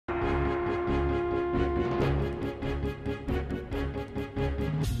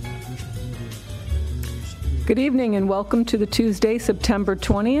Good evening and welcome to the Tuesday, September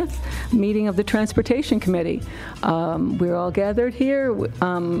 20th meeting of the Transportation Committee. We're all gathered here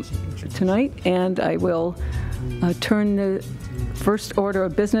tonight, and I will turn the first order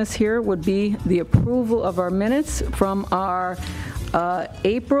of business here would be the approval of our minutes from our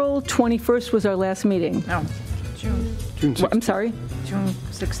April 21st was our last meeting. No, June 16th. I'm sorry? June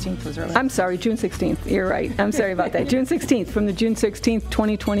 16th was our last. I'm sorry, June 16th. You're right. I'm sorry about that. June 16th, from the June 16th,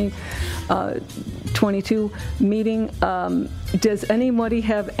 2022 meeting. Does anybody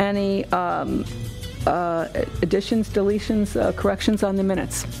have any additions, deletions, corrections on the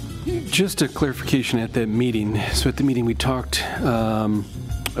minutes? Just a clarification at that meeting. So at the meeting we talked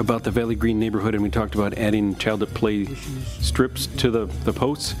about the Valley Green neighborhood, and we talked about adding child at play strips to the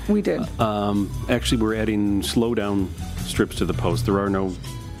posts. We did. Actually, we're adding slow down strips to the posts. There are no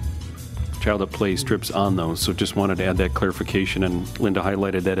child at play strips on those, so just wanted to add that clarification, and Linda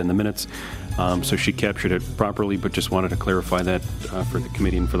highlighted that in the minutes, so she captured it properly, but just wanted to clarify that for the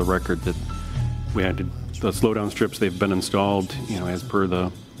committee and for the record that we had the slow down strips. They've been installed, as per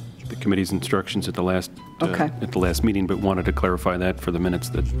the committee's instructions at the last meeting, but wanted to clarify that for the minutes.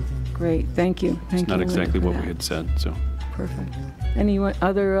 That great, thank you. It's not exactly what we had said. So perfect. Any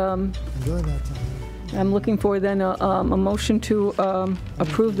other? I'm looking for then a motion to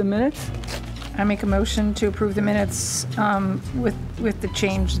approve the minutes. I make a motion to approve the minutes with the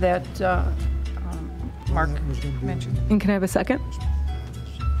change that Mark mentioned. And can I have a second?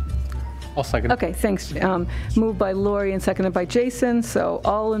 I'll second. Okay, thanks. Moved by Lori and seconded by Jason. So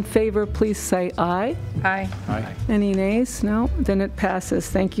all in favor, please say aye. Aye. Aye. Any nays? No? Then it passes.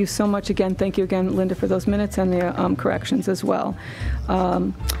 Thank you so much again. Thank you again, Linda, for those minutes and the corrections as well.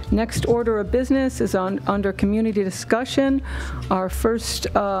 Next order of business is under community discussion. Our first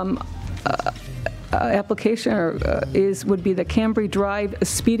application would be the Cambry Drive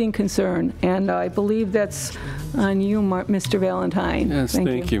speeding concern, and I believe that's on you, Mr. Valentine. Yes,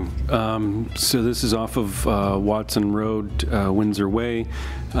 thank you. So this is off of Watson Road, Windsor Way.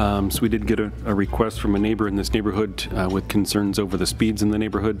 So we did get a request from a neighbor in this neighborhood with concerns over the speeds in the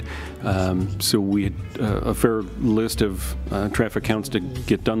neighborhood. So we had a fair list of traffic counts to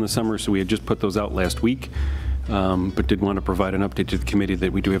get done this summer, so we had just put those out last week. But did want to provide an update to the committee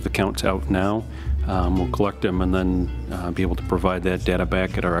that we do have the counts out now. We'll collect them and then be able to provide that data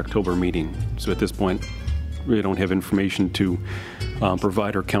back at our October meeting. So at this point, we don't have information to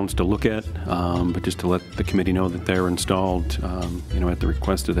provide or counts to look at, but just to let the committee know that they're installed, at the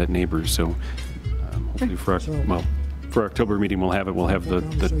request of that neighbor. So hopefully for October meeting, we'll have the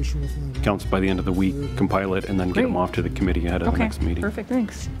counts by the end of the week, compile it, and then get them off to the committee ahead of the next meeting. Perfect,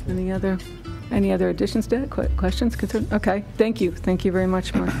 thanks. Any other additions to that? Questions, concerns? Okay, thank you. Thank you very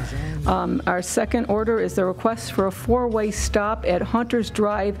much, Mark. Our second order is the request for a four-way stop at Hunters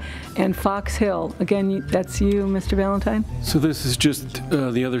Drive and Fox Hill. Again, that's you, Mr. Valentine? So this is just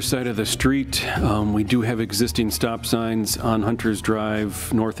the other side of the street. We do have existing stop signs on Hunters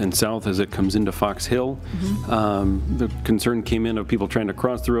Drive, north and south, as it comes into Fox Hill. Mm-hmm. The concern came in of people trying to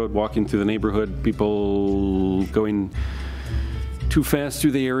cross the road, walking through the neighborhood, people going too fast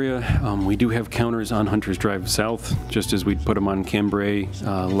through the area. We do have counters on Hunters Drive South, just as we'd put them on Cambray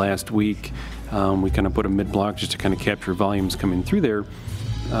last week. We kind of put a mid-block just to kind of capture volumes coming through there.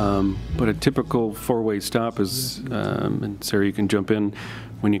 But a typical four-way stop is, and Sarah, you can jump in,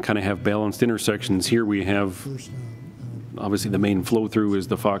 when you kind of have balanced intersections. Here we have, obviously the main flow-through is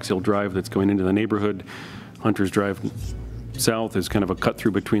the Fox Hill Drive that's going into the neighborhood. Hunters Drive South is kind of a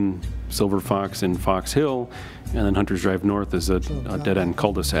cut-through between Silver Fox and Fox Hill, and then Hunters Drive North is a dead-end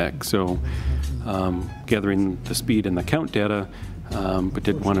cul-de-sac. So gathering the speed and the count data, but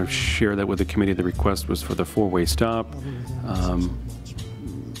did want to share that with the committee. The request was for the four-way stop.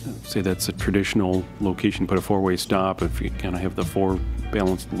 Say that's a traditional location, put a four-way stop if you kind of have the four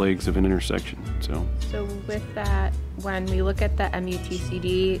balanced legs of an intersection. So with that, when we look at the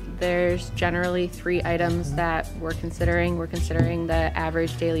MUTCD, there's generally three items that we're considering. We're considering the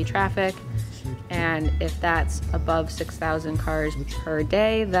average daily traffic, and if that's above 6,000 cars per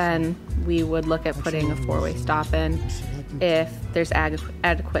day, then we would look at putting a four-way stop in. If there's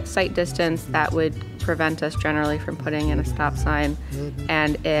adequate sight distance, that would prevent us generally from putting in a stop sign.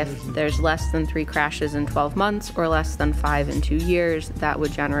 And if there's less than 3 crashes in 12 months or less than 5 in 2 years, that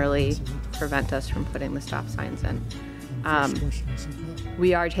would generally prevent us from putting the stop signs in.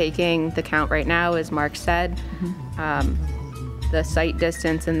 We are taking the count right now, as Mark said. The sight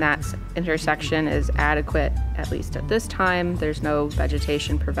distance in that intersection is adequate, at least at this time. There's no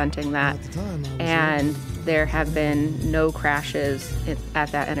vegetation preventing that. And there have been no crashes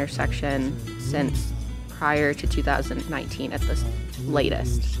at that intersection since prior to 2019 at the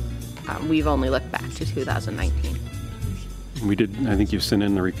latest. we've only looked back to 2019. We did, I think you've sent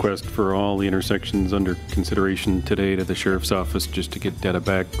in a request for all the intersections under consideration today to the sheriff's office just to get data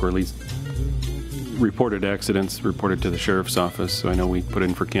back, or at least reported accidents reported to the sheriff's office. So I know we put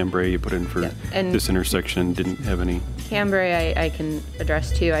in for Cambrai, you put in for this intersection, didn't have any. Cambrai I can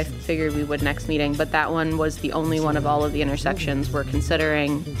address too. I figured we would next meeting, but that one was the only one of all of the intersections we're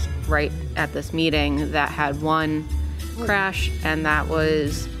considering right at this meeting that had one crash, and that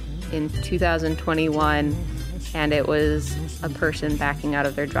was in 2021, and it was a person backing out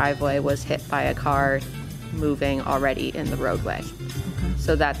of their driveway was hit by a car moving already in the roadway.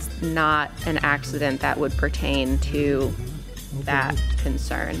 So that's not an accident that would pertain to that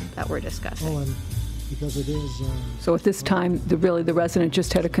concern that we're discussing. So at this time, the resident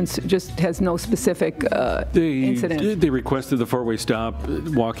just had just has no specific incident. They requested the four-way stop,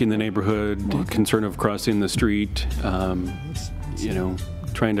 walking the neighborhood, concern of crossing the street,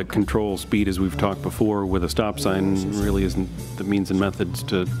 trying to control speed, as we've talked before, with a stop sign really isn't the means and methods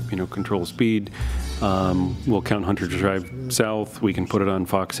to, control speed. We'll count Hunter's Drive South. We can put it on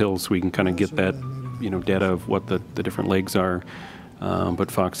Fox Hill so we can kind of get that, data of what the different legs are.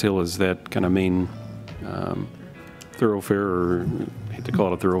 But Fox Hill is that kind of main thoroughfare, or I hate to call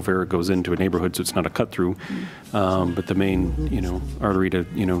it a thoroughfare, it goes into a neighborhood, so it's not a cut through. But the main, artery to,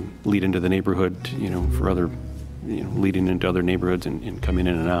 lead into the neighborhood, for other, leading into other neighborhoods and coming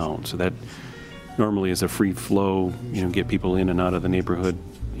in and out. So that normally is a free flow, get people in and out of the neighborhood.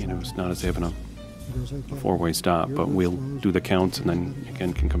 It's not as having a four-way stop, but we'll do the counts and then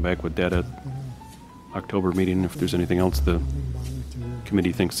again can come back with data October meeting. If there's anything else the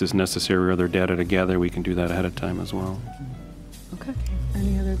committee thinks is necessary or other data to gather, we can do that ahead of time as well. Okay.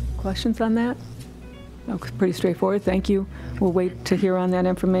 Any other questions on that? No, pretty straightforward. Thank you. We'll wait to hear on that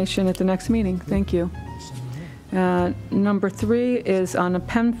information at the next meeting. Thank you. Number 3 is on a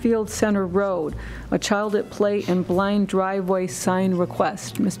Penfield Center Road, a child at play and blind driveway sign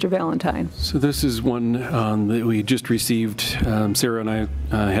request. Mr. Valentine. So this is one that we just received. Sarah and I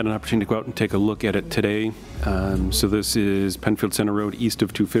had an opportunity to go out and take a look at it today. So this is Penfield Center Road east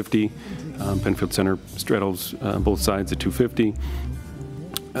of 250. Penfield Center straddles both sides of 250.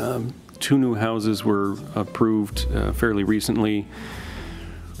 2 new houses were approved fairly recently.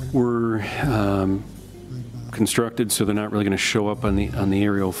 We're constructed, so they're not really going to show up on the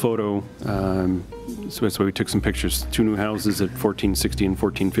aerial photo. So that's why we took some pictures. 2 new houses at 1460 and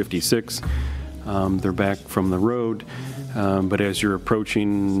 1456. They're back from the road, but as you're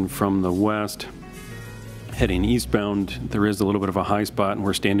approaching from the west, heading eastbound, there is a little bit of a high spot, and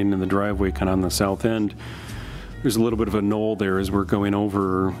we're standing in the driveway kind of on the south end. There's a little bit of a knoll there as we're going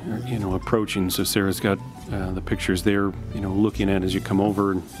over, approaching. So Sarah's got the pictures there, looking at as you come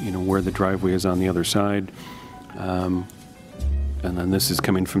over, where the driveway is on the other side. And then this is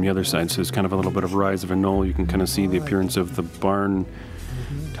coming from the other side, so there's kind of a little bit of rise of a knoll. You can kind of see the appearance of the barn,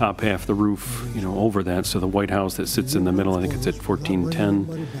 top half the roof, over that. So the white house that sits in the middle, I think it's at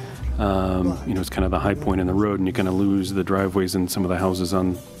 1410. It's kind of the high point in the road, and you kind of lose the driveways and some of the houses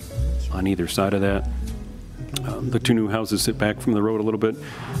on either side of that. The 2 new houses sit back from the road a little bit,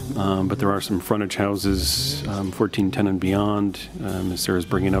 but there are some frontage houses, 1410 and beyond, as Sarah's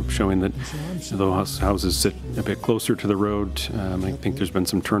bringing up, showing that those houses sit a bit closer to the road. I think there's been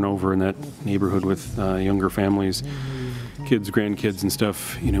some turnover in that neighborhood with younger families, kids, grandkids and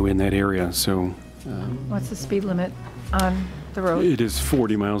stuff, in that area. So, What's the speed limit on the road? It is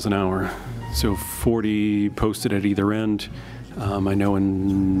 40 miles an hour, so 40 posted at either end. I know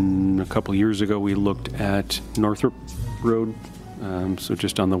a couple years ago we looked at Northrop Road, so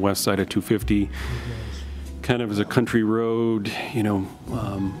just on the west side of 250, kind of as a country road,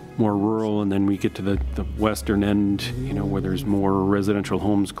 more rural, and then we get to the western end, where there's more residential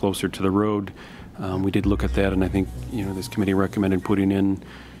homes closer to the road. We did look at that, and I think, this committee recommended putting in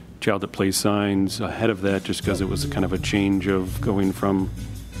child at play signs ahead of that, just because it was kind of a change of going from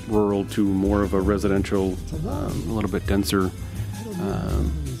rural to more of a residential, a little bit denser,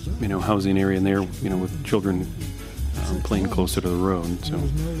 housing area in there, with children playing closer to the road. So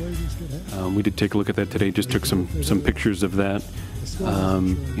we did take a look at that today. Just took some pictures of that.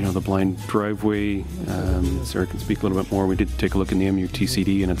 The blind driveway. Sarah can speak a little bit more. We did take a look in the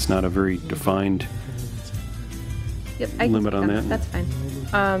MUTCD, and it's not a very defined limit on that. That's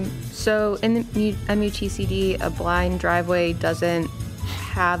fine. So in the MUTCD, a blind driveway doesn't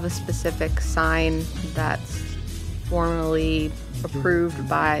have a specific sign that's formally approved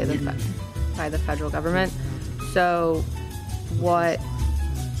by the federal government. So what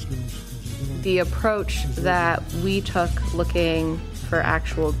the approach that we took looking for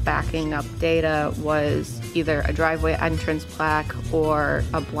actual backing up data was either a driveway entrance plaque or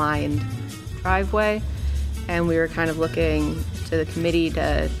a blind driveway. And we were kind of looking to the committee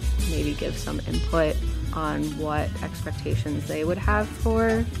to maybe give some input on what expectations they would have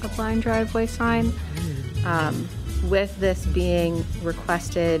for a blind driveway sign. With this being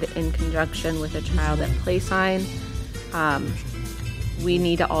requested in conjunction with a child at play sign, we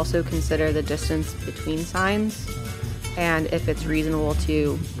need to also consider the distance between signs and if it's reasonable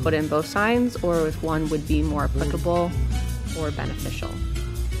to put in both signs or if one would be more applicable or beneficial.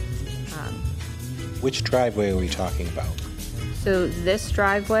 Which driveway are we talking about? So this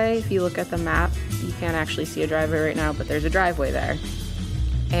driveway, if you look at the map, you can't actually see a driveway right now, but there's a driveway there,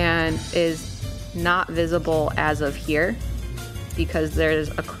 and is not visible as of here because there's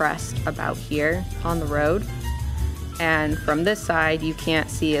a crest about here on the road. And from this side, you can't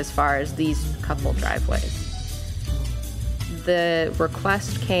see as far as these couple driveways. The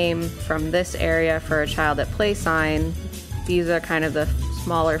request came from this area for a child at play sign. These are kind of the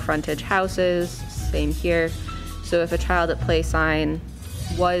smaller frontage houses, same here. So if a child at play sign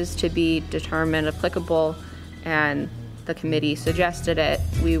was to be determined applicable and the committee suggested it,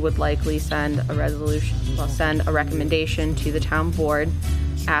 we would likely send a recommendation to the town board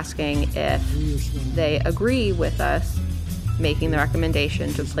asking if they agree with us making the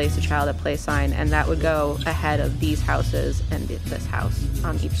recommendation to place a child at play sign, and that would go ahead of these houses and this house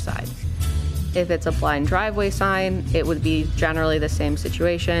on each side. If it's a blind driveway sign, it would be generally the same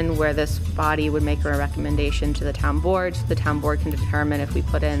situation where this body would make a recommendation to the town board. So the town board can determine if we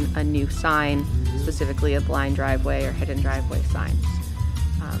put in a new sign, specifically a blind driveway or hidden driveway sign.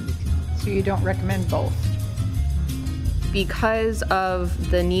 So you don't recommend both? Because of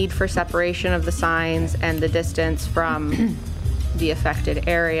the need for separation of the signs and the distance from the affected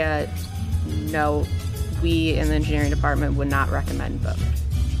area, no, we in the engineering department would not recommend both.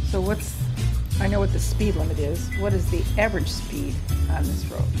 So I know what the speed limit is. What is the average speed on this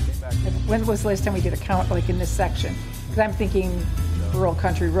road? When was the last time we did a count, like in this section? Because I'm thinking rural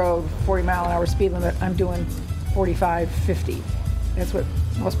country road, 40-mile-an-hour speed limit, I'm doing 45, 50. That's what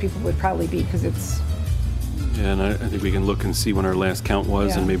most people would probably be, because it's... Yeah, and I think we can look and see when our last count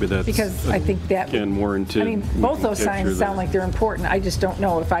was, and maybe that's... Because I think that... Again, warranted. I mean, both those signs sound like they're important. I just don't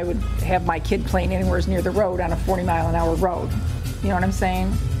know if I would have my kid playing anywhere near the road on a 40-mile-an-hour road. You know what I'm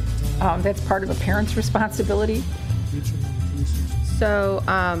saying? That's part of a parent's responsibility. So,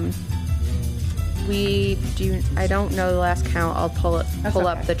 I don't know the last count. I'll pull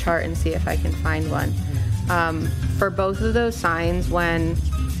up the chart and see if I can find one. For both of those signs, when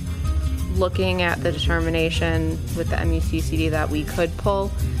looking at the determination with the MUCCD that we could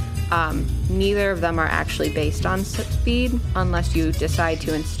pull, neither of them are actually based on speed unless you decide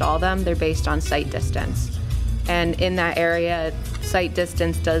to install them. They're based on sight distance. And in that area, sight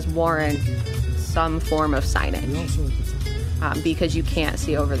distance does warrant some form of signage because you can't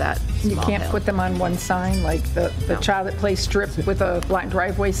see over that small You can't hill. put them on one sign, like the child that plays strip with a blind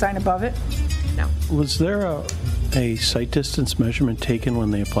driveway sign above it? No. Was there a site distance measurement taken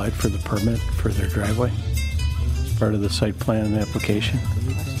when they applied for the permit for their driveway? As part of the site plan application?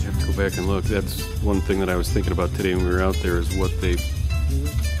 You have to go back and look. That's one thing that I was thinking about today when we were out there is what they...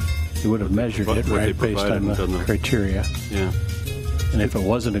 You would have measured it, right, based on the criteria. Yeah. And if it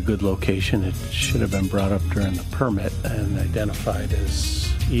wasn't a good location, it should have been brought up during the permit and identified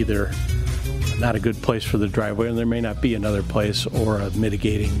as either not a good place for the driveway, and there may not be another place, or a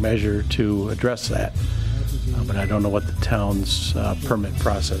mitigating measure to address that. But I don't know what the town's permit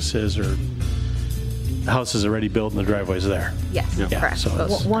process is, or the house is already built and the driveway's there. Yes, Yeah. correct. So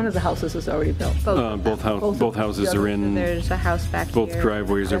Both. One of the houses is already built. Both houses are in... There's a house back Both here.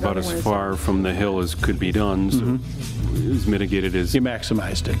 driveways are about as far from the hill as could be done, so as mitigated as... You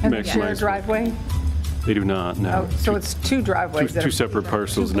maximized it. And they share a Maximize. driveway? They do not, no. Oh, so it's two driveways. that Two are- separate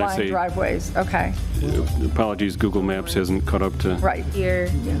parcels, Two and I blind say, driveways, okay, apologies, Google Maps hasn't caught up to right. Here.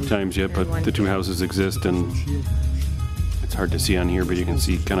 times yet, but the two houses exist, and it's hard to see on here, but you can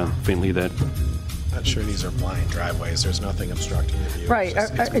see kind of faintly that... Not sure these are blind driveways. There's nothing obstracting the view. Right,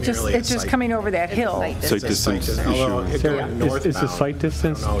 it's just coming over that hill. Site distance issue. Although it Sarah, going is the northbound, sight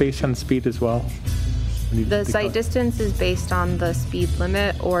distance I don't know. based on speed as well? The sight distance is based on the speed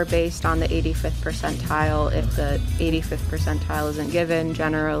limit or based on the 85th percentile. If the 85th percentile isn't given,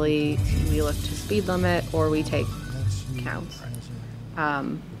 generally we look to speed limit or we take counts.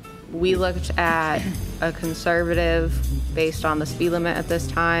 We looked at a conservative based on the speed limit at this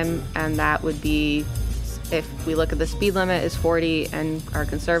time, and that would be, if we look at the speed limit is 40 and our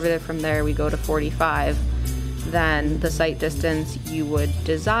conservative from there we go to 45, then the sight distance you would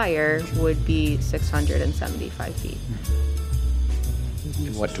desire would be 675 feet.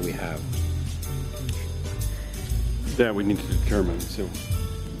 And what do we have? That we need to determine. So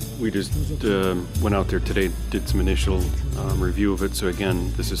we just went out there today, did some initial review of it. So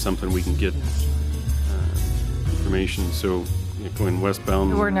again, this is something we can get information. So going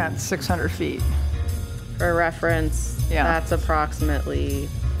westbound. We're not 600 feet. For reference, Yeah. that's approximately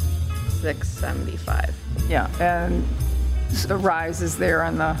 675 Yeah, and the rise is there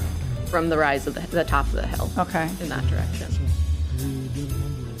on the, from the rise of the top of the hill. okay. In that direction.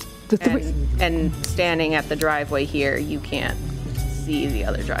 The three, And standing at the driveway here, you can't see the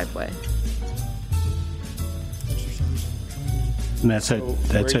other driveway. And that's where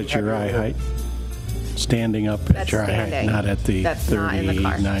at you your have eye your- height? Standing up at That's your eye height, standing. not at the That's not in the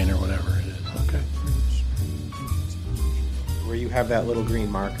car. 39 or whatever it is, okay. Where you have that little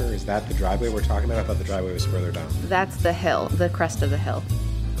green marker, is that the driveway we're talking about? I thought the driveway was further down. That's the hill, the crest of the hill,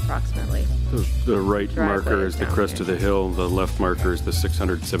 approximately. The right Driveway marker is is the down crest here. of the hill. The left marker is the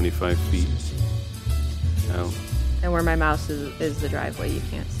 675 feet. Now, And where my mouse is the driveway, you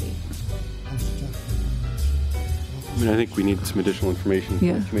can't see. I mean, I think we need some additional information from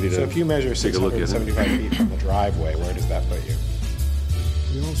Yeah. the committee to So if you measure take a look at it. 675 feet from the driveway, where does that put you?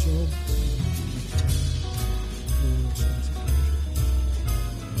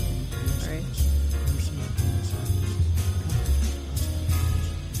 Sorry.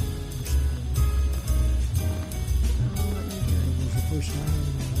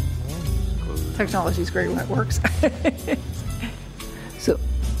 Technology's great when it works. so,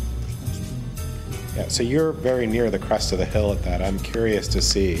 Yeah, so you're very near the crest of the hill at that. I'm curious to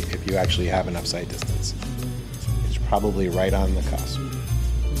see if you actually have enough sight distance. It's probably right on the cusp.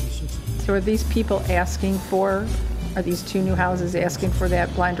 So are these people asking for, are these two new houses asking for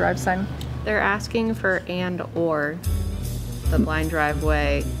that blind drive sign? They're asking for and/or the blind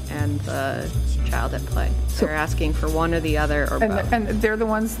driveway and the child at play. So- They're asking for one or the other or both. And they're the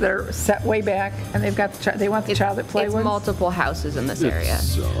ones that are set way back, and they've got, they want the child at play It's ones? multiple houses in this area.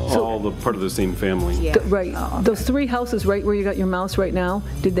 It's all the part of the same family. Yeah. right, those three houses right where you got your mouse right now,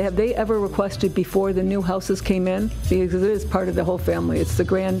 have they ever requested before the new houses came in? Because it is part of the whole family. It's the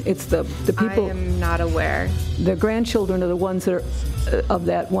I people, am not aware. the grandchildren are the ones that are of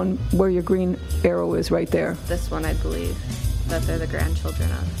that one where your green arrow is right there. This one, I believe, that they're the grandchildren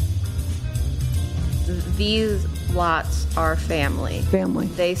of. These lots are family. Family.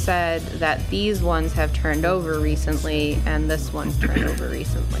 They said that these ones have turned over recently and this one's turned over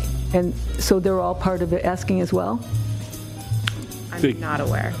recently. And so they're all part of it asking as well? They- I'm not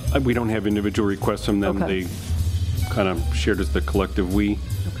aware. We don't have individual requests from them. Okay. They kind of shared as the collective we.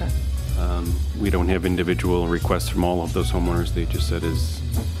 Okay. We don't have individual requests from all of those homeowners. They just said as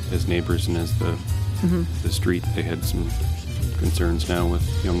neighbors and as the street, they had some concerns now with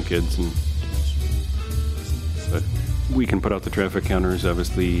young kids and. But we can put out the traffic counters,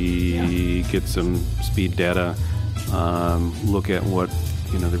 obviously get some speed data, look at what,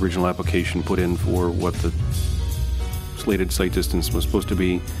 the original application put in for what the slated sight distance was supposed to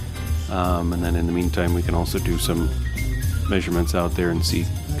be. And then in the meantime, we can also do some measurements out there and see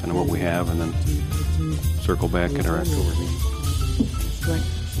kind of what we have and then circle back at our October meeting. Right.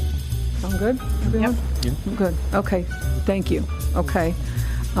 Sound good, everyone? Yep. Good, okay, thank you. Okay.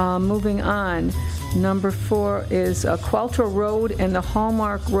 Moving on, number 4 is Qualtra Road and the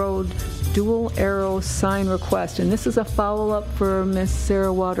Hallmark Road dual arrow sign request. And this is a follow-up for Miss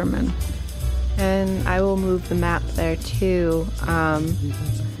Sarah Waterman. And I will move the map there too.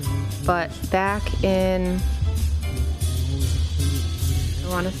 But back in, I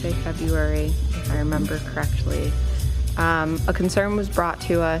want to say February, if I remember correctly, a concern was brought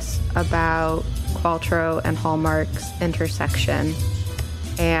to us about Qualtro and Hallmark's intersection.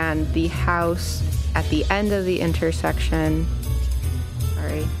 And the house at the end of the intersection,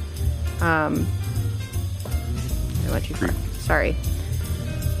 sorry, I went too far, sorry.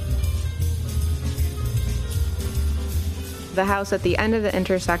 The house at the end of the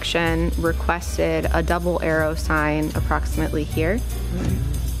intersection requested a double arrow sign approximately here.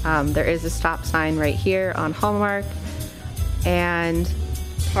 There is a stop sign right here on Hallmark, and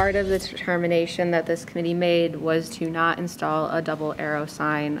part of the determination that this committee made was to not install a double arrow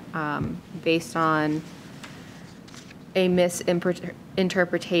sign based on a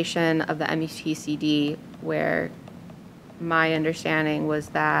misinterpretation of the MUTCD, where my understanding was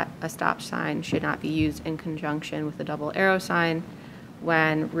that a stop sign should not be used in conjunction with a double arrow sign.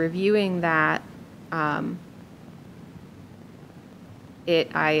 When reviewing that, I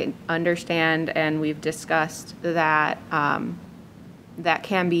understand, and we've discussed that that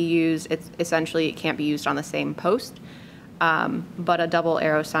can be used. It can't be used on the same post, but a double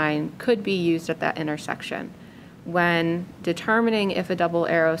arrow sign could be used at that intersection. when determining if a double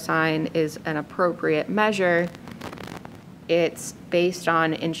arrow sign is an appropriate measure, it's based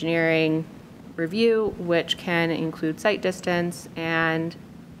on engineering review, which can include sight distance and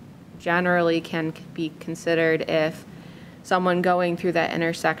generally can be considered if someone going through that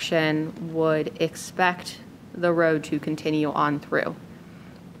intersection would expect the road to continue on through.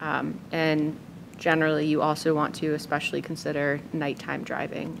 And generally, you also want to especially consider nighttime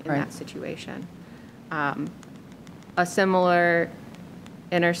driving in that situation. A similar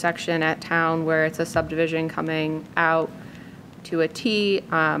intersection at town where it's a subdivision coming out to a T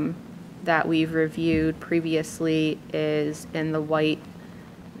that we've reviewed previously is in the white.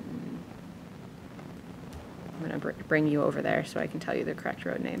 I'm going to bring you over there so I can tell you the correct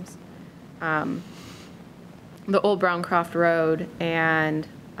road names. The Old Browncroft Road and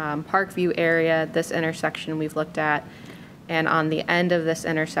Parkview area, this intersection we've looked at, and on the end of this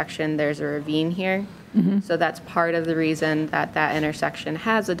intersection, there's a ravine here. So that's part of the reason that that intersection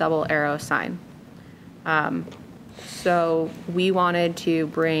has a double arrow sign. So we wanted to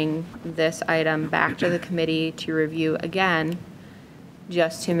bring this item back to the committee to review again,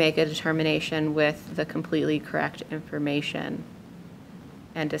 just to make a determination with the completely correct information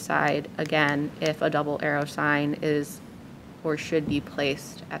and decide again if a double arrow sign is or should be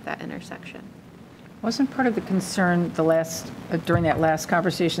placed at that intersection. Wasn't part of the concern during that last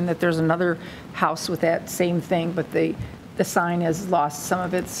conversation that there's another house with that same thing, but the sign has lost some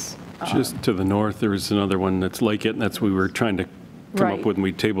of its... Just to the north, there is another one that's like it, and that's what we were trying to come up with, and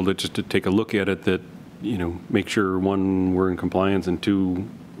we tabled it just to take a look at it, that, make sure, one, we're in compliance, and two,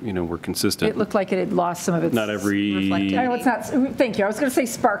 we're consistent. It looked like it had lost some of its... Not every... I know it's not... Thank you. I was going to say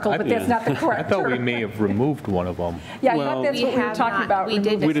sparkle, but that's not the correct I thought we term. may have removed one of them. Yeah, I thought that's what we were talking about. We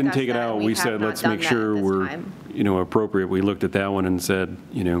didn't take it out. We said, let's make sure we're, appropriate. We looked at that one and said,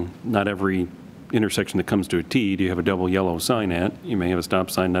 not every intersection that comes to a T do you have a double yellow sign at. You may have a stop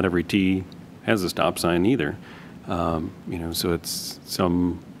sign. Not every T has a stop sign either. So it's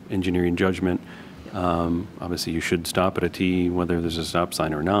some engineering judgment. Obviously, you should stop at a T whether there's a stop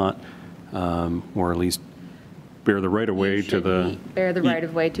sign or not, or at least bear the right of way to the... Bear the right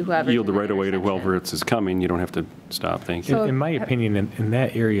of way to whoever... Yield the right of way to whoever is coming. You don't have to stop. Thank you. In my opinion, in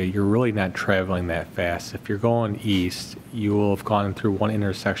that area, you're really not traveling that fast. If you're going east, you will have gone through one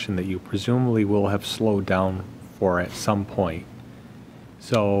intersection that you presumably will have slowed down for at some point.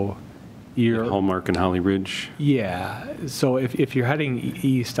 So you're... Hallmark and Holly Ridge. Yeah. So if you're heading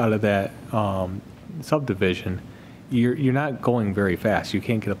east out of that subdivision, you're not going very fast. You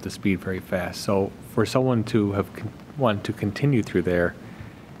can't get up to speed very fast. So for someone to have want to continue through there,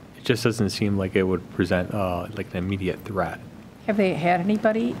 it just doesn't seem like it would present like an immediate threat. Have they had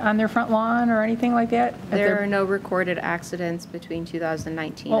anybody on their front lawn or anything like that? There are no recorded accidents between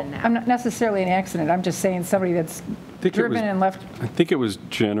 2019 and now. I'm not necessarily an accident. I'm just saying somebody that's driven and left. I think it was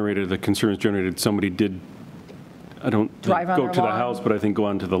generated, the concern is generated, somebody did, I don't Drive on go their to the lawn. house, but I think go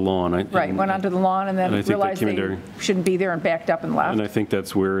onto the lawn. Right, went onto the lawn and then I think that realized came they into- shouldn't be there and backed up and left. And I think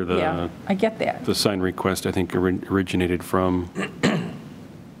that's where Yeah, I get that. the sign request, I think, originated from.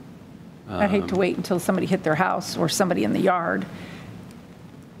 I'd hate to wait until somebody hit their house or somebody in the yard.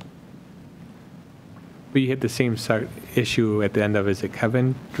 But you had the same issue at the end of, is it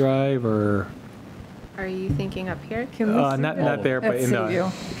Kevin Drive or? Are you thinking up here? Can we see Not that? there, but That's in Seaview.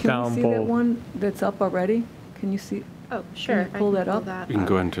 the Can down we see that bowl. one that's up already? Can you see? Oh, sure. Can you pull I that up? You can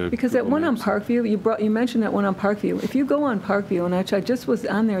go into. Because that Google one on Maps. Parkview, you mentioned that one on Parkview. If you go on Parkview, and actually I just was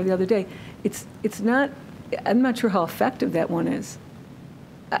on there the other day, it's not, I'm not sure how effective that one is.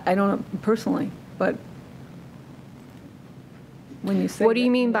 I don't know personally, but when you say. What do you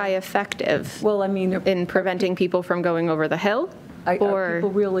that- mean by effective? Well, I mean, In preventing people from going over the hill? are Or,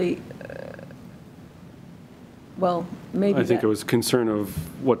 people really, well, maybe. I think that- it was concern of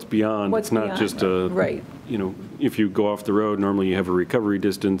what's beyond. What's It's not beyond, just a, right. If you go off the road, normally you have a recovery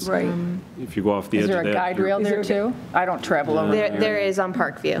distance. Right. If you go off the edge Is of there that. a guide you're- rail Is there there- too? I don't travel over there. there is on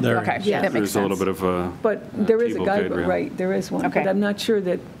Parkview. There Okay, is. that makes There's a little sense. bit of a. But there is a cable guide, rail. right, there is one. Okay. But I'm not sure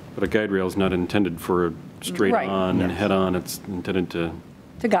that, But a guide rail is not intended for a straight Right. on and head on. It's intended to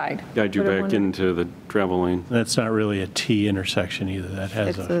To guide. guide you But I back wonder- into the travel lane. That's not really a T intersection either. That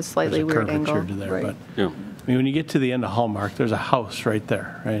has It's a slightly there's weird curvature angle. to there. Right. But Yeah. I mean, when you get to the end of Hallmark, there's a house right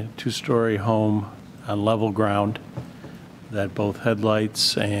there, right? Two-story home on level ground that both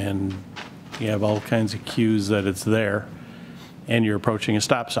headlights and you have all kinds of cues that it's there, and you're approaching a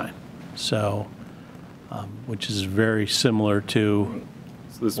stop sign. So, which is very similar to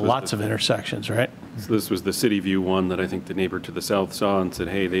So this was lots the- of intersections, right? So this was the City View one that I think the neighbor to the south saw and said,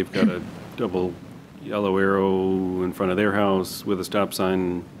 hey, they've got a double yellow arrow in front of their house with a stop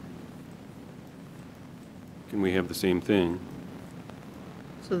sign. Can we have the same thing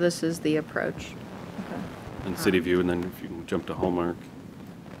So this is the approach. in City View, and then if you can jump to Hallmark?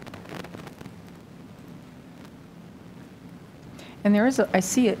 And there is, I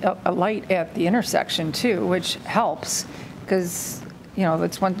see a light at the intersection too, which helps, because, you know,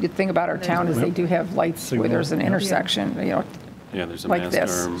 that's one good thing about our town is they do have lights where there's an intersection, you know, Yeah, there's a like mast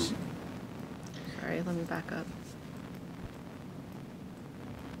this. arm. Sorry, let me back up.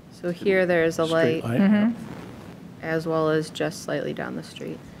 So here there's a Street light, as well as just slightly down the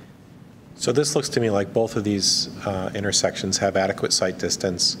street. So this looks to me like both of these intersections have adequate sight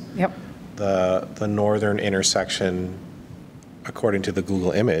distance. Yep. The northern intersection, according to the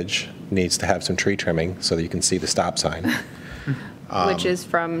Google image, needs to have some tree trimming so that you can see the stop sign. Which is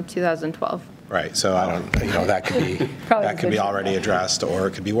from 2012. Right, so I don't, you know, that could be, Probably that could be vision. already addressed, or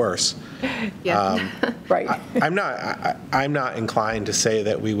it could be worse. Yeah. Right. I'm not inclined to say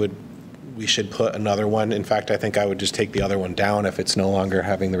that we should put another one. In fact, I think I would just take the other one down if it's no longer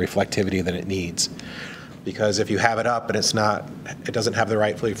having the reflectivity that it needs. Because if you have it up and it doesn't have the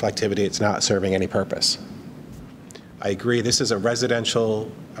right reflectivity, it's not serving any purpose. I agree, this is a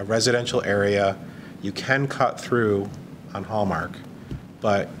residential area. You can cut through on Hallmark,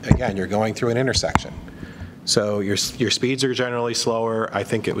 but again, you're going through an intersection. So your speeds are generally slower. I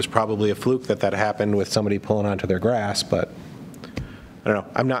think it was probably a fluke that happened with somebody pulling onto their grass, but I don't know.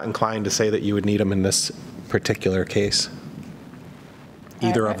 I'm not inclined to say that you would need them in this particular case.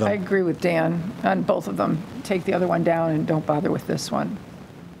 Either of them. I agree with Dan on both of them. Take the other one down and don't bother with this one.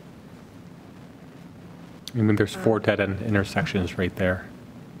 I mean, there's 4 dead-end intersections right there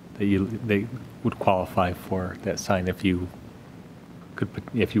that they would qualify for that sign if you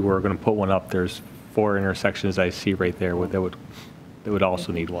were going to put one up. There's 4 intersections I see right there that would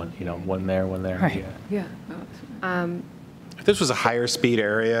also need one. You know, one there, one there. Right. Yeah. Yeah. If this was a higher speed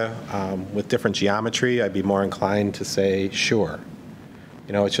area with different geometry, I'd be more inclined to say, sure.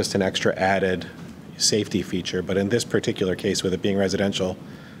 You know, it's just an extra added safety feature. But in this particular case, with it being residential,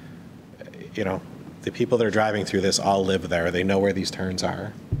 you know, the people that are driving through this all live there. They know where these turns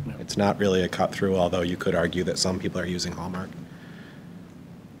are. It's not really a cut through, although you could argue that some people are using Hallmark.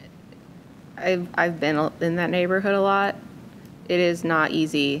 I've been in that neighborhood a lot. It is not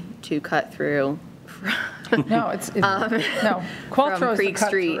easy to cut through No, it's no. from Qualtro's the Creek cut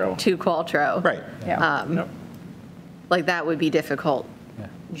Street through. to Qualtrough. Right. Yeah. Like, that would be difficult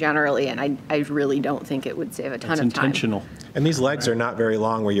generally, and I really don't think it would save a ton It's of time. intentional. And these legs are not very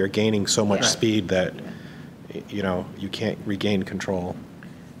long where you're gaining so much speed that, you know, you can't regain control.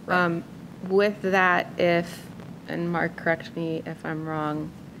 With that, and Mark, correct me if I'm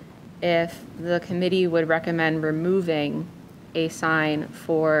wrong, if the committee would recommend removing a sign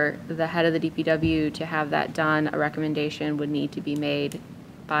for the head of the DPW to have that done, a recommendation would need to be made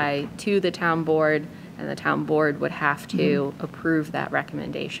to the town board, and the town board would have to approve that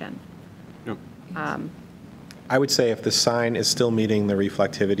recommendation. Yep. I would say if the sign is still meeting the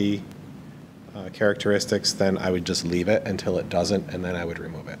reflectivity characteristics, then I would just leave it until it doesn't, and then I would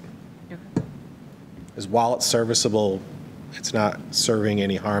remove it. Because while it's serviceable, it's not serving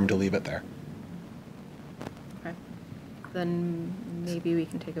any harm to leave it there. Okay. Then maybe we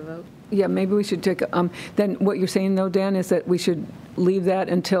can take a vote. Yeah, maybe we should take, then what you're saying though, Dan, is that we should leave that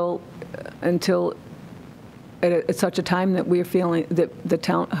until at such a time that we're feeling, that the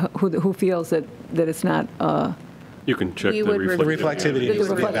town, who feels that it's not, You can check We the would The review reflectivity the needs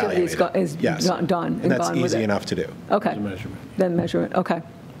to be reflectivity is evaluated. Yes. done And that's gone with easy it. enough to do. Okay. The measurement. Then measure it, okay,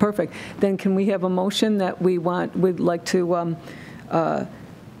 perfect. Then can we have a motion that we'd like to,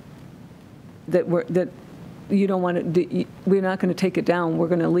 that you don't want to, we're not going to take it down, we're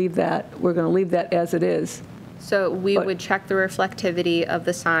going to leave that as it is. So we But- would check the reflectivity of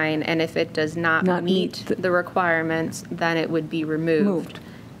the sign, and if it does not Not meet meet the requirements, then it would be removed. Moved.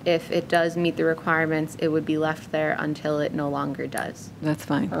 If it does meet the requirements, it would be left there until it no longer does. That's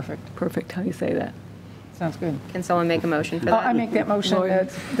fine. Perfect. Perfect, how you say that. Sounds good. Can someone make a motion for that? I make that motion Lawyer.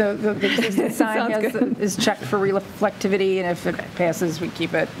 that the existing sign Sounds is checked for reflectivity, and if it passes, we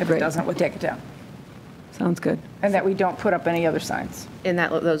keep it. If it Great. doesn't, we'll take it down. Sounds good. And that we don't put up any other signs In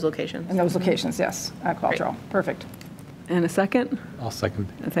those locations. in those locations, yes, at Qualtrough. Perfect. And a second? I'll second.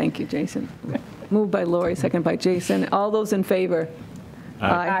 Thank you, Jason. Moved by Lori, second by Jason. All those in favor?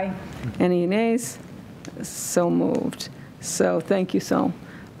 Aye. Any nays? So moved. So, thank you, so.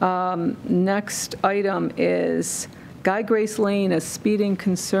 Next item is Guy Grace Lane, a speeding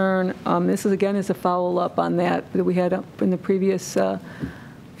concern. This is, again, is a follow-up on that we had up in the previous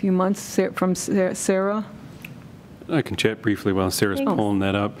few months from Sarah. I can chat briefly while Sarah's pulling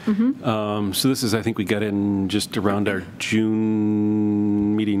that up. So this is, I think we got in just around our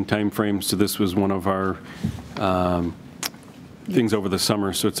June meeting timeframe. So this was one of our things over the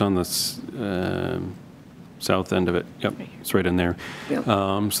summer, so it's on the south end of it. Yep, it's right in there. Yep.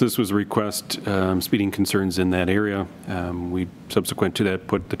 So this was a request, speeding concerns in that area. We, subsequent to that,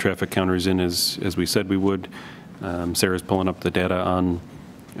 put the traffic counters in as we said we would. Sarah's pulling up the data on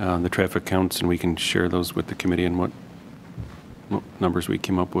the traffic counts, and we can share those with the committee and what numbers we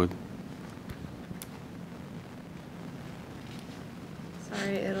came up with.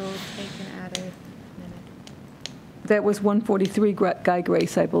 Sorry, it'll take an added minute. That was 143 Guy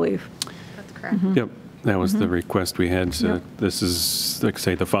Grace, I believe. That's correct. Yep, that was the request we had. So Yep. this is, like I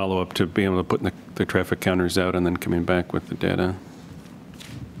say, the follow-up to being able to put the traffic counters out and then coming back with the data.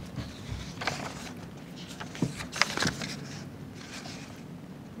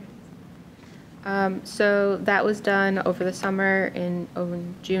 So that was done over the summer over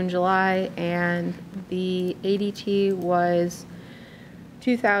June, July, and the ADT was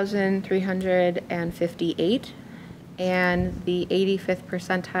 2,358, and the 85th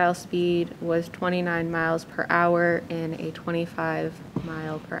percentile speed was 29 miles per hour in a 25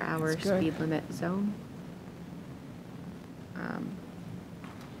 mile per hour That's good. speed limit zone.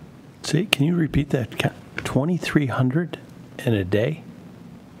 See, can you repeat that? 2,300 in a day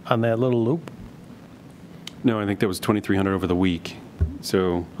on that little loop? No, I think that was 2,300 over the week.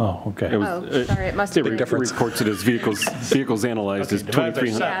 So Oh, okay. it was, Oh, sorry, it must it have been. reports it as vehicles analyzed as divide by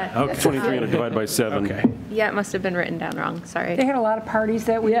 2,300. Yeah. Okay. 2,300 divided by 7. Okay. Yeah, it must have been written down wrong, sorry. They had a lot of parties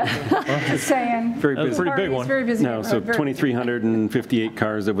that week. Just saying. Very That was busy. a pretty big Parties, one. Very busy. No, so very- 2,358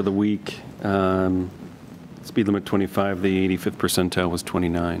 cars over the week. Speed limit 25, the 85th percentile was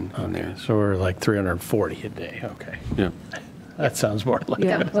 29 on there. So we're like 340 a day. Okay. Yeah. That sounds more like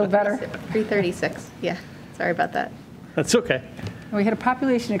Yeah. A little better. 336, yeah, sorry about that. That's okay. We had a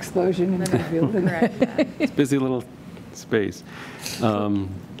population explosion in Penfield. Correct. It's a busy little space. So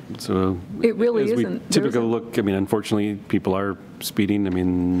It really as we isn't. There typically isn't- look, I mean, unfortunately, people are speeding. I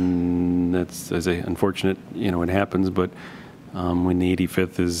mean, that's as a unfortunate, it happens, but when the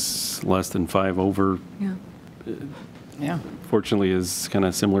 85th is less than 5 over, Yeah. Yeah. fortunately is kind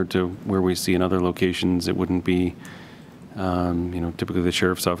of similar to where we see in other locations. It wouldn't be, typically the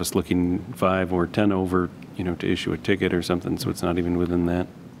sheriff's office looking 5 or 10 over, to issue a ticket or something, so it's not even within that.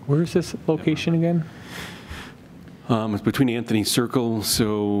 Where is this location again? It's between Anthony Circle,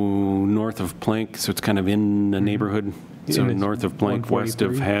 so north of Plank, so it's kind of in the neighborhood. So And it's north of Plank, west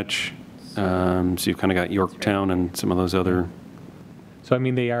of 143? Hatch. So you've kind of got Yorktown and some of those other. So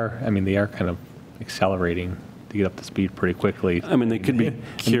they are kind of accelerating to get up to speed pretty quickly. I mean, they could be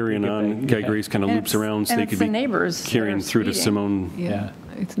carrying on. Guy Grace kind of And loops it's- around, so and they it's could the be neighbors that carrying are through to speeding. Simone Yeah.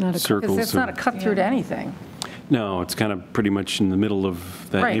 It's not a Circle. Because it's not a cut through to anything. No, it's kind of pretty much in the middle of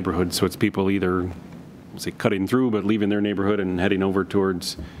that Right. neighborhood. So it's people either, say, cutting through, but leaving their neighborhood and heading over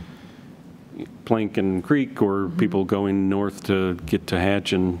towards Plank and Creek, or people going north to get to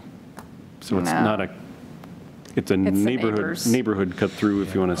Hatch. And so it's No. not it's a the neighborhood neighbors. cut through,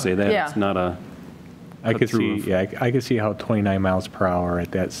 if you want to say that. Yeah. It's not a I cut could through see, of- I could see how 29 miles per hour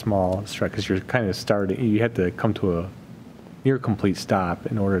at that small stretch, because you're kind of starting, you have to come to a near complete stop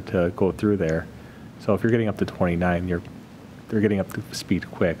in order to go through there. So if you're getting up to 29, they're getting up to speed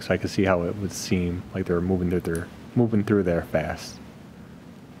quick. So I could see how it would seem like they're moving through there fast.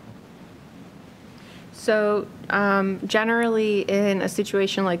 So generally, in a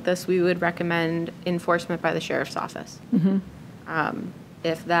situation like this, we would recommend enforcement by the sheriff's office.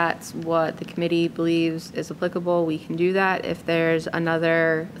 If that's what the committee believes is applicable, we can do that. If there's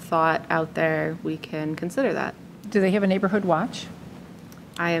another thought out there, we can consider that. Do they have a neighborhood watch?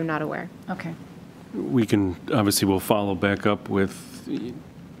 I am not aware. Okay. We can, obviously, we'll follow back up with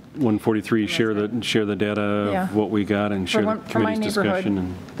 143, share the data Yeah. of what we got and share the For my committee's discussion.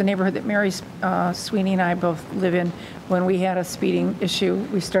 And the neighborhood that Mary Sweeney and I both live in, when we had a speeding issue,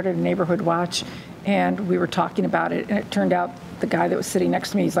 we started a neighborhood watch, and we were talking about it, and it turned out the guy that was sitting next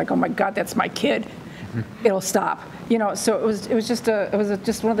to me, he's like, "Oh my God, that's my kid. It'll stop." So it was just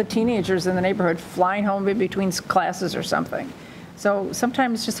one of the teenagers in the neighborhood flying home in between classes or something. So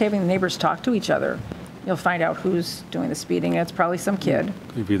sometimes just having the neighbors talk to each other, you'll find out who's doing the speeding, and it's probably some kid.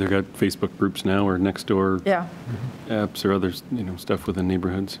 We've either got Facebook groups now or next door Yeah. apps or other, stuff within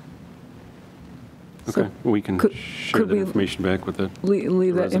neighborhoods. So Okay, well, we can could- share could that we information back with the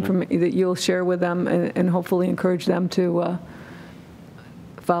Leave that resident. information that you'll share with them and hopefully encourage them to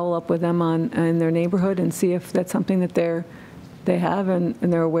follow up with them in their neighborhood and see if that's something that they have and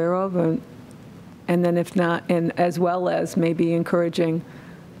they're aware of. And then if not, and as well as maybe encouraging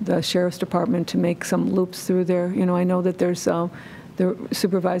the sheriff's department to make some loops through there. I know that there's, the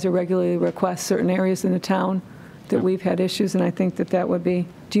supervisor regularly requests certain areas in the town that we've had issues, and I think that that would be,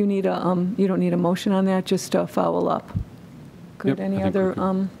 do you need a, you don't need a motion on that, just to follow up? Good, Yep, I any think we're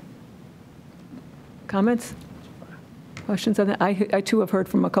other comments? Questions on that? I too have heard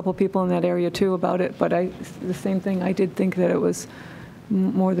from a couple people in that area too about it, but the same thing, I did think that it was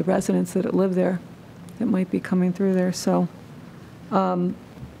more the residents that live there that might be coming through there, so.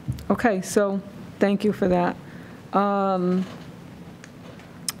 Okay, so thank you for that.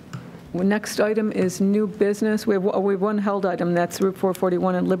 Next item is new business. We have one held item, that's Route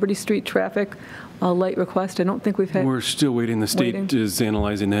 441 and Liberty Street traffic light request. I don't think we've had. We're still waiting. The state Waiting. is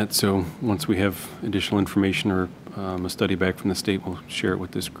analyzing that, so once we have additional information or a study back from the state, we'll share it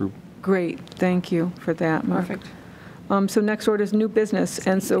with this group. Great, thank you for that, Mark. Perfect. So next order is new business,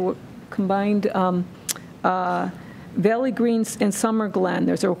 and so combined Valley Greens and Summer Glen.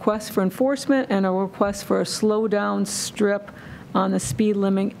 There's a request for enforcement and a request for a slow-down strip on the speed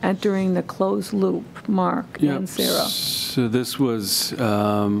limit entering the closed loop. Mark and Sarah. So this was,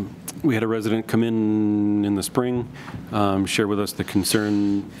 we had a resident come in the spring, share with us the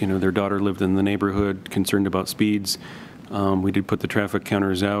concern, their daughter lived in the neighborhood, concerned about speeds. We did put the traffic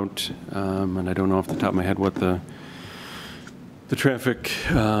counters out, and I don't know off the top of my head what the traffic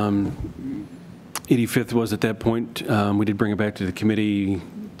 85th was at that point. We did bring it back to the committee.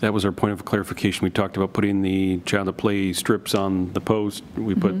 That was our point of clarification. We talked about putting the child at play strips on the post.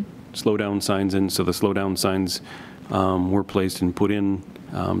 We put slow down signs in, so the slow down signs were placed and put in.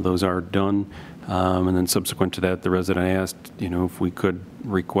 Those are done. And then subsequent to that, the resident asked, if we could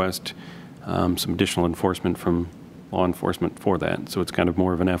request some additional enforcement from law enforcement for that. So it's kind of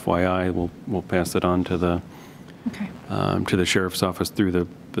more of an FYI. We'll pass it on to the sheriff's office through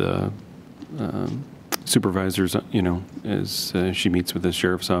the supervisors, as she meets with the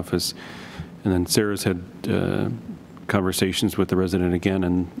sheriff's office. And then Sarah's had conversations with the resident again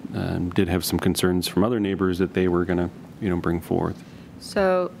and did have some concerns from other neighbors that they were going to, bring forth.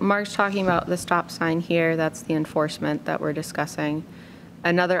 So Mark's talking about the stop sign here. That's the enforcement that we're discussing.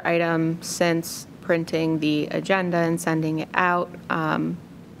 Another item since printing the agenda and sending it out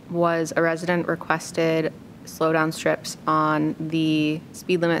was a resident requested slow down strips on the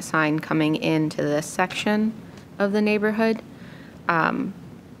speed limit sign coming into this section of the neighborhood.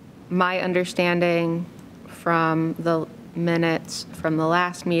 My understanding from the minutes from the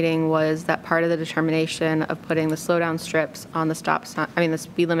last meeting was that part of the determination of putting the slow down strips on the the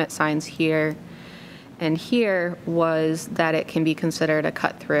speed limit signs here and here was that it can be considered a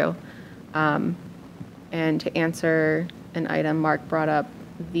cut through. And to answer an item Mark brought up,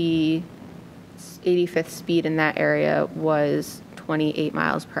 the 85th speed in that area was 28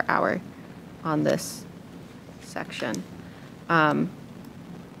 miles per hour on this section.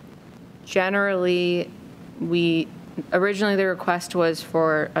 Generally, originally the request was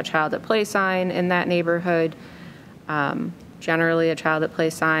for a child at play sign in that neighborhood. Generally, a child at play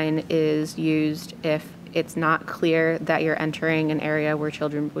sign is used if it's not clear that you're entering an area where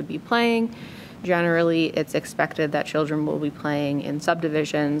children would be playing. Generally, it's expected that children will be playing in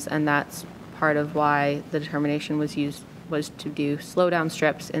subdivisions, and that's part of why the determination was to do slow down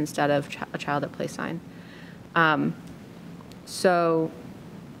strips instead of a child at play sign. So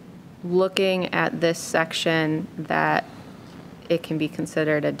looking at this section that it can be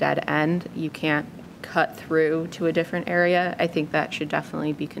considered a dead end, you can't cut through to a different area, I think that should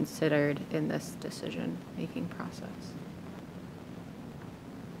definitely be considered in this decision-making process.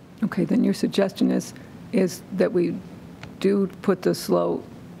 Okay, then your suggestion is that we do put no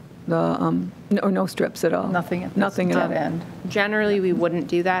strips at all? Nothing at all. end. Generally, we wouldn't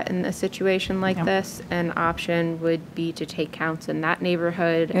do that in a situation like this. An option would be to take counts in that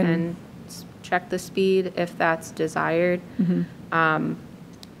neighborhood and check the speed if that's desired.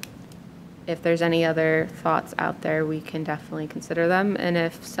 If there's any other thoughts out there, we can definitely consider them. And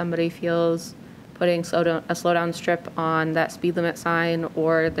if somebody feels putting a slow down strip on that speed limit sign,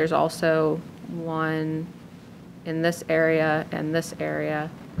 or there's also one in this area and this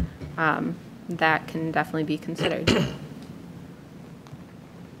area, that can definitely be considered.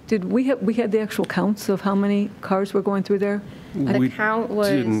 Did we had the actual counts of how many cars were going through there? The count was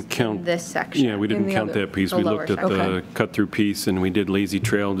didn't count this section. Yeah, we didn't count that piece. the We lower looked at the cut-through piece, and we did Lazy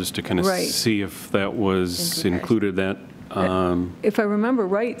Trail just to kind of Right. see if that was included. That If I remember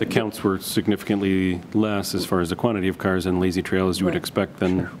right. the counts were significantly less as far as the quantity of cars on Lazy Trail as you would Right. expect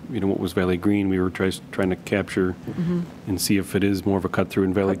than what was Valley Green. We were trying to capture and see if it is more of a cut-through.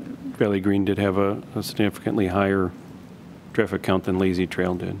 And Valley Green did have a significantly higher traffic count than Lazy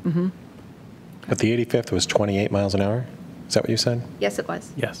Trail did. But the 85th was 28 miles an hour? Is that what you said? Yes, it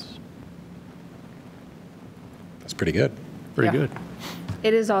was. Yes, That's pretty good. pretty good.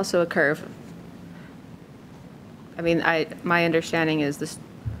 It is also a curve. I mean, my understanding is the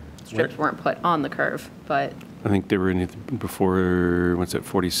strips weren't put on the curve, but I think they were in before, what's that,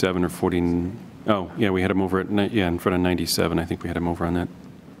 47 or 40, oh, yeah, we had them over at, in front of 97, I think we had them over on that.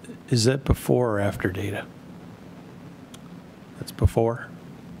 Is that before or after data? That's before?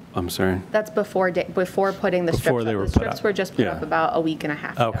 I'm sorry. that's before putting the strips Before up. they were The put strips up. were just put Yeah. up about a week and a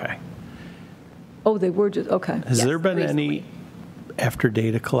half ago. Okay. Oh, they were just, okay. Has Yes, there been any recently. after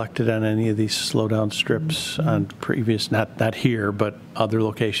data collected on any of these slowdown strips on previous, not here, but other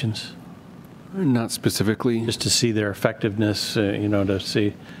locations? Not specifically. Just to see their effectiveness, to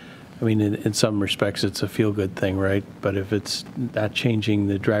see, I mean, in some respects, it's a feel-good thing, right? But if it's not changing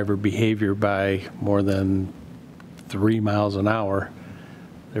the driver behavior by more than 3 miles an hour,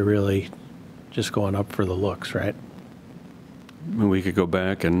 they're really just going up for the looks, right? I mean, we could go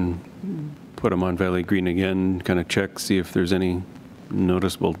back and put them on Valley Green again, kind of check, see if there's any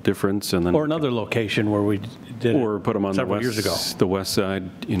noticeable difference, and then. Or another location where we did Or put them on the several years ago. west side,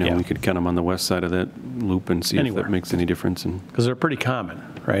 Yeah. we could count them on the west side of that loop and see if Anywhere. that makes any difference. And Because they're pretty common,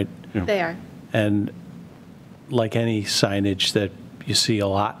 right? They are. And like any signage that you see a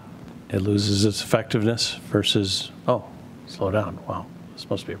lot, it loses its effectiveness versus, oh, slow down, wow, this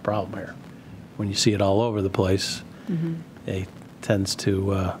must be a problem here. When you see it all over the place, it tends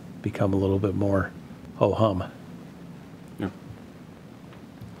to become a little bit more ho-hum. yeah.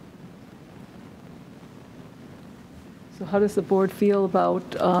 So how does the board feel about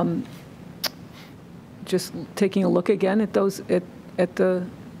just taking a look again at those, at the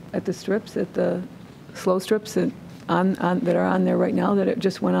strips, at the slow strips that that are on there right now, that it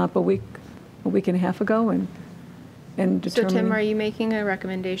just went up a week and a half ago, and So determining? Tim, are you making a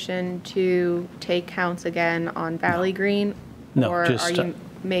recommendation to take counts again on Valley Green? No, Or just, are you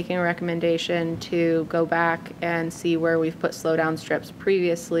making a recommendation to go back and see where we've put slowdown strips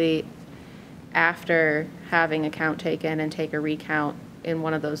previously after having a count taken and take a recount in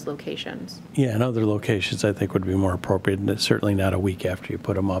one of those locations? Yeah, in other locations, I think would be more appropriate, and it's certainly not a week after you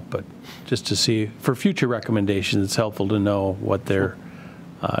put them up, but just to see, for future recommendations, it's helpful to know what they're,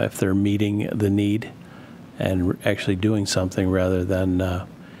 if they're meeting the need and actually doing something rather than,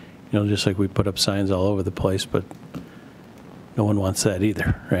 just like we put up signs all over the place, but no one wants that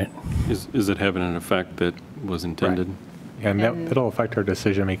either, right? Is it having an effect that was intended? Yeah, and that'll affect our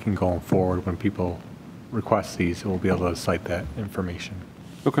decision-making going forward. When people request these, we'll be able to cite that information.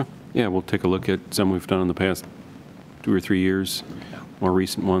 Okay. Yeah, we'll take a look at some we've done in the past 2 or 3 years. More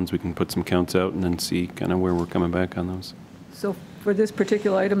recent ones, we can put some counts out and then see kind of where we're coming back on those. So for this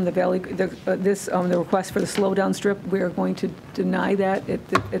particular item, the request for the slowdown strip, we are going to deny that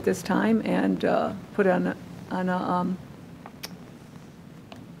at this time and put it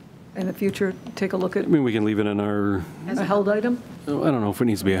in the future, take a look at I mean, we can leave it in our, a held item? I don't know if it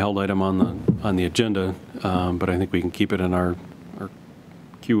needs to be a held item on the agenda, but I think we can keep it in our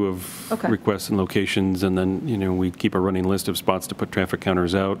queue of Okay. requests and locations, and then, we keep a running list of spots to put traffic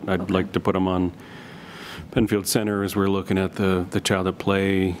counters out. I'd Okay. like to put them on Penfield Center as we're looking at the child at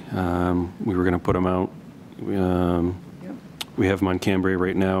play. We were going to put them out. Yep. We have them on Cambrai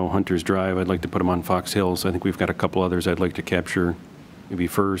right now, Hunter's Drive. I'd like to put them on Fox Hills. I think we've got a couple others I'd like to capture maybe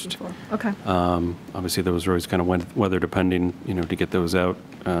first. Okay. Obviously, those roads kind of weather depending, to get those out,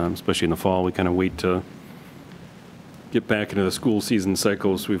 especially in the fall. We kind of wait to get back into the school season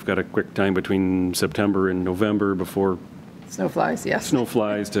cycles. We've got a quick time between September and November before Snow flies, yes. snow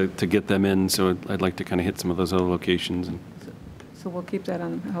flies to get them in. So I'd like to kind of hit some of those other locations. And So we'll keep that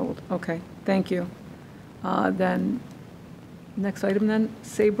on hold. Okay, thank you. Then, next item then,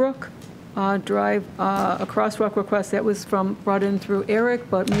 Saybrook Drive, a crosswalk request that was brought in through Eric,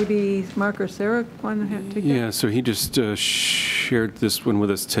 but maybe Mark or Sarah want to take that? Yeah, so he just shared this one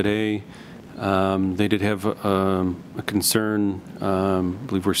with us today. They did have a concern, I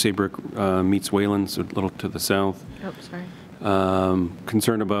believe where Saybrook meets Wayland, so a little to the south. Oh, sorry.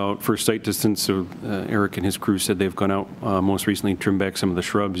 Concern about first sight distance, so Eric and his crew said they've gone out most recently, trimmed back some of the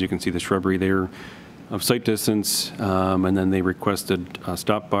shrubs. You can see the shrubbery there of sight distance, and then they requested a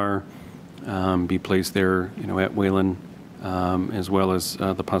stop bar be placed there, at Wayland, as well as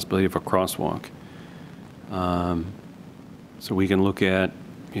the possibility of a crosswalk. So we can look at,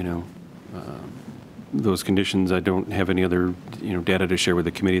 those conditions. I don't have any other, data to share with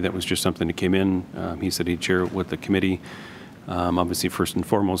the committee. That was just something that came in. He said he'd share it with the committee. Obviously, first and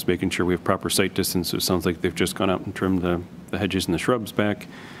foremost, making sure we have proper sight distance. So it sounds like they've just gone out and trimmed the hedges and the shrubs back.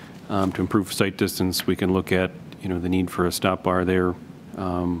 To improve sight distance, we can look at, the need for a stop bar there,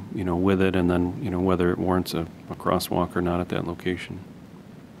 with it, and then, whether it warrants a crosswalk or not at that location.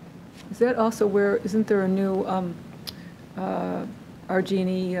 Is that also where, isn't there a new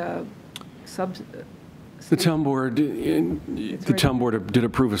RG&E The town board did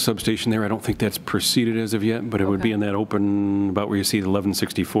approve a substation there. I don't think that's proceeded as of yet, but it would be Okay. in that open, about where you see the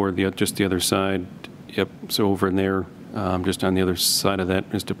 1164, just the other side. Yep, so over in there, just on the other side of that,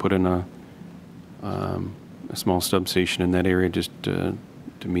 is to put in a small substation in that area, just to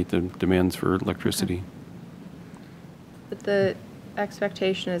meet the demands for electricity. But the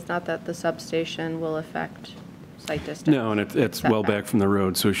expectation is not that the substation will affect site distance. No, and it's well back from the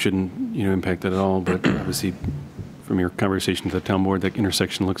road, so it shouldn't, impact it at all, but obviously, from your conversation with the town board, that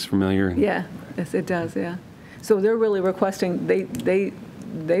intersection looks familiar. Yeah, yes, it does, yeah. So they're really requesting, they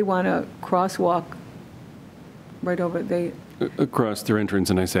want a crosswalk right over, Across their entrance,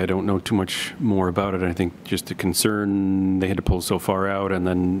 and I say I don't know too much more about it. I think just the concern, they had to pull so far out, and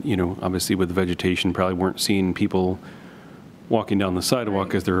then, obviously with the vegetation, probably weren't seeing people walking down the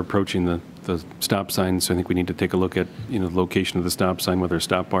sidewalk as they're approaching the stop sign. So I think we need to take a look at, the location of the stop sign, whether a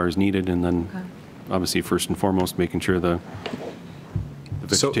stop bar is needed, and then obviously first and foremost, making sure the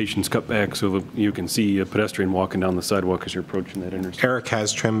vegetation's cut back so that you can see a pedestrian walking down the sidewalk as you're approaching that intersection. Eric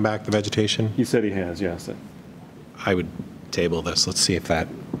has trimmed back the vegetation. He said he has, yes. I would table this. Let's see if that.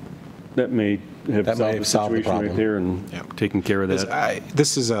 That may have That may solved the have solved the situation right problem. there and Yep. taken care of that.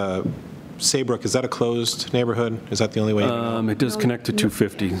 This is a, Saybrook, is that a closed neighborhood? Is that the only way you can go? It does connect to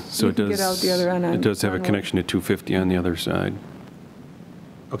 250, so you it can does. get out the other end on It does have a Conway. connection to 250 on the other side.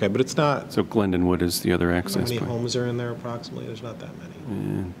 Okay, but it's not, So Glendon Wood is the other how access many point. homes are in there approximately? There's not that many.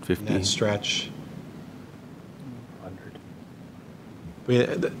 In 50. that stretch. I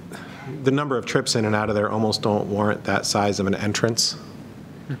mean, the number of trips in and out of there almost don't warrant that size of an entrance.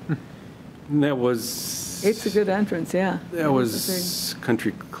 And that was. it's a good entrance, yeah. That was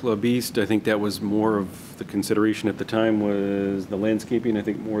Country Club East. I think that was more of the consideration at the time was the landscaping, I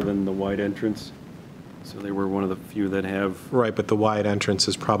think, more than the wide entrance. So they were one of the few that have. Right, but the wide entrance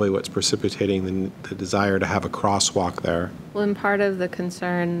is probably what's precipitating the desire to have a crosswalk there. Well, and part of the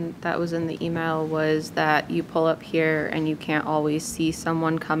concern that was in the email was that you pull up here and you can't always see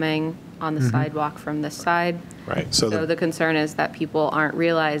someone coming on the sidewalk from this side. Right, So so the concern is that people aren't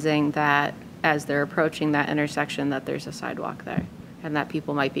realizing that as they're approaching that intersection that there's a sidewalk there and that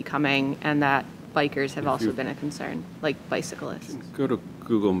people might be coming and that bikers have also been a concern, like bicyclists. Go to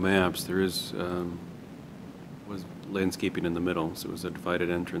Google Maps, there is, was landscaping in the middle, so it was a divided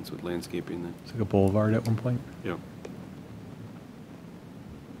entrance with landscaping that, It's like a boulevard at one point. yeah.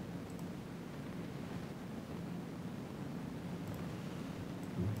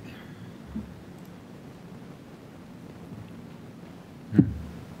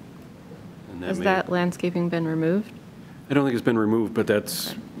 And Has may- that landscaping been removed? I don't think it's been removed, but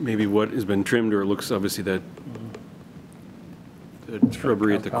that's maybe what has been trimmed, or it looks obviously that the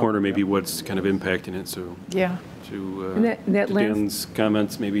shrubbery at the corner may be what's kind of impacting it, so Yeah. to And that to lands- Dan's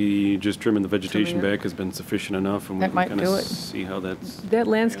comments, maybe just trimming the vegetation Trimming it. back has been sufficient enough, and we That can might kind do of it. see how that's. That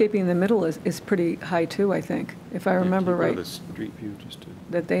landscaping in the middle is pretty high too, I think, if I remember Keep out of right, the street view just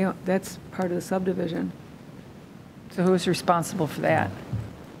to. that's part of the subdivision. So who's responsible for that?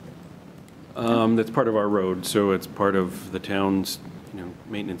 That's part of our road, so it's part of the town's,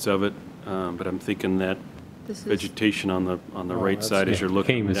 maintenance of it, but I'm thinking that This is, vegetation on the right that's- side as you're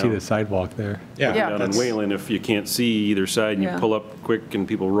looking Can't even see down. the sidewalk there. Yeah, Down on that's- Wayland, if you can't see either side and you Yeah. pull up quick and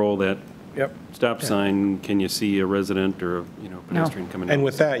people roll that Yep. stop sign, can you see a resident or a, pedestrian coming down? And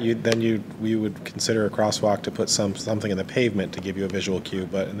with that, we would consider a crosswalk to put something in the pavement to give you a visual cue,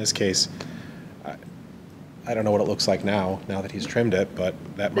 but in this case, I don't know what it looks like now that he's trimmed it, but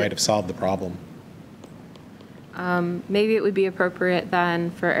that might have solved the problem. maybe it would be appropriate then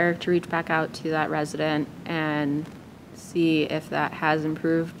for Eric to reach back out to that resident and see if that has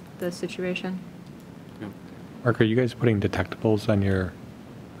improved the situation. Mark, are you guys putting detectables on your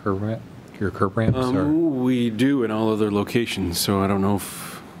curb ramps? Or? We do in all other locations, so I don't know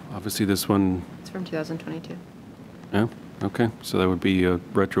if, obviously this one, It's from 2022. yeah, okay. So that would be a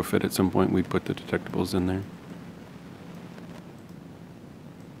retrofit at some point, we'd put the detectables in there.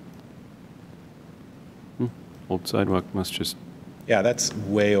 Old sidewalk must just Yeah, that's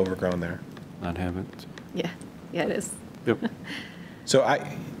way overgrown there. not have it. Yeah, yeah, it is. Yep. So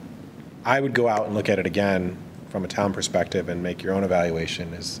I would go out and look at it again from a town perspective and make your own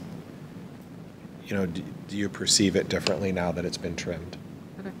evaluation is, do you perceive it differently now that it's been trimmed?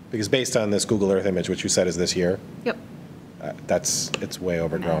 Okay. Because based on this Google Earth image, which you said is this year, Yep. it's way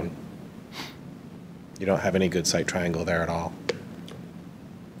overgrown. You don't have any good site triangle there at all.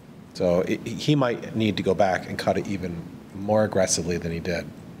 So he might need to go back and cut it even more aggressively than he did.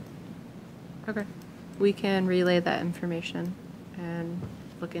 Okay. We can relay that information and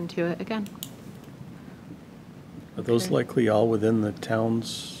look into it again. Are those Okay. likely all within the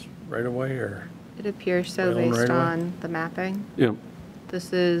town's right-of-way, or? It appears so Right on based right-of-way? on the mapping. Yep,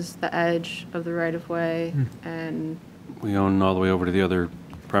 This is the edge of the right-of-way, and we own all the way over to the other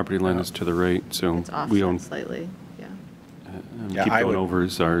property line that's to the right, so it's we own, offset slightly, yeah. Yeah, keep I going would- over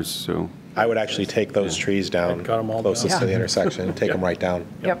is ours, so. I would actually take those trees down I'd cut 'em all closest down. to the intersection, take them right down,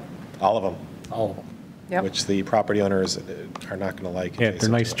 Yep, all of them, All of them. yep. which the property owners are not going to like. Yeah, they're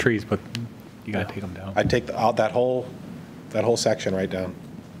adjacent nice to it. trees, but you gotta take them down. I'd take that whole section right down.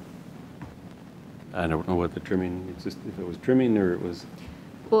 I don't know what the trimming, if it was trimming or it was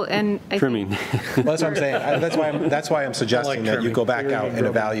Well, and I think trimming. Well, that's what I'm saying. That's why I'm suggesting that you go back out and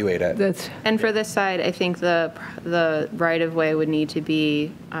evaluate it. That's, And for this side, I think the right-of-way would need to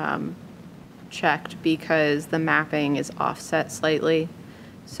be checked because the mapping is offset slightly.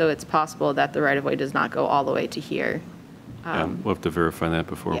 So it's possible that the right-of-way does not go all the way to here. Yeah, we'll have to verify that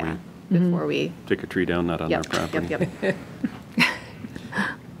before Yeah, we before we, take a tree down, not on their yep, property. yep, yep.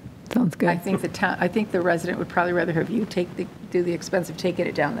 sounds good. I think the resident would probably rather have you do the expense of taking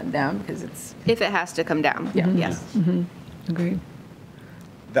it down than them, because it's, If it has to come down, Yeah. yes. Agreed.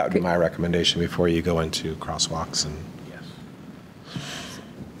 That would be my recommendation before you go into crosswalks and.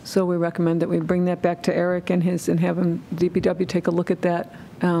 So we recommend that we bring that back to Eric and have him, DPW, take a look at that,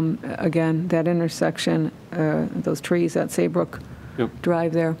 again, that intersection, those trees at Saybrook Yep.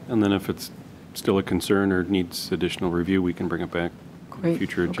 Drive there. And then if it's still a concern or needs additional review, we can bring it back on a Great,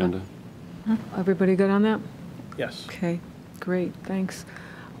 future okay. agenda. Everybody good on that? Yes. Okay, great, thanks.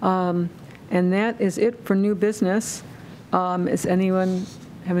 And that is it for new business. Is anyone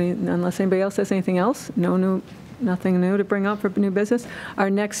have any, unless anybody else has anything else? Nothing new to bring up for new business. Our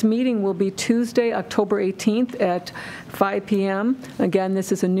next meeting will be Tuesday, October 18th at 5 p.m. Again,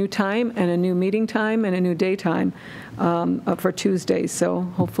 this is a new time and a new meeting time and a new daytime for Tuesdays. So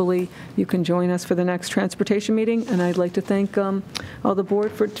hopefully you can join us for the next transportation meeting. And I'd like to thank all the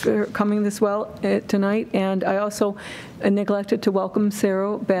board for coming this well tonight. And I also neglected to welcome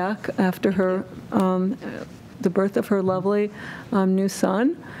Sarah back after her the birth of her lovely new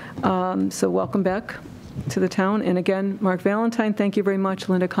son. So welcome back to the town. And again, Mark Valentine, thank you very much.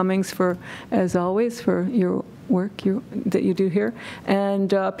 Linda Cummings, for, as always, for your work that you do here. And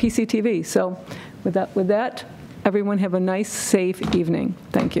PCTV. So with that, everyone have a nice, safe evening.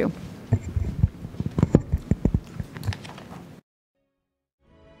 Thank you.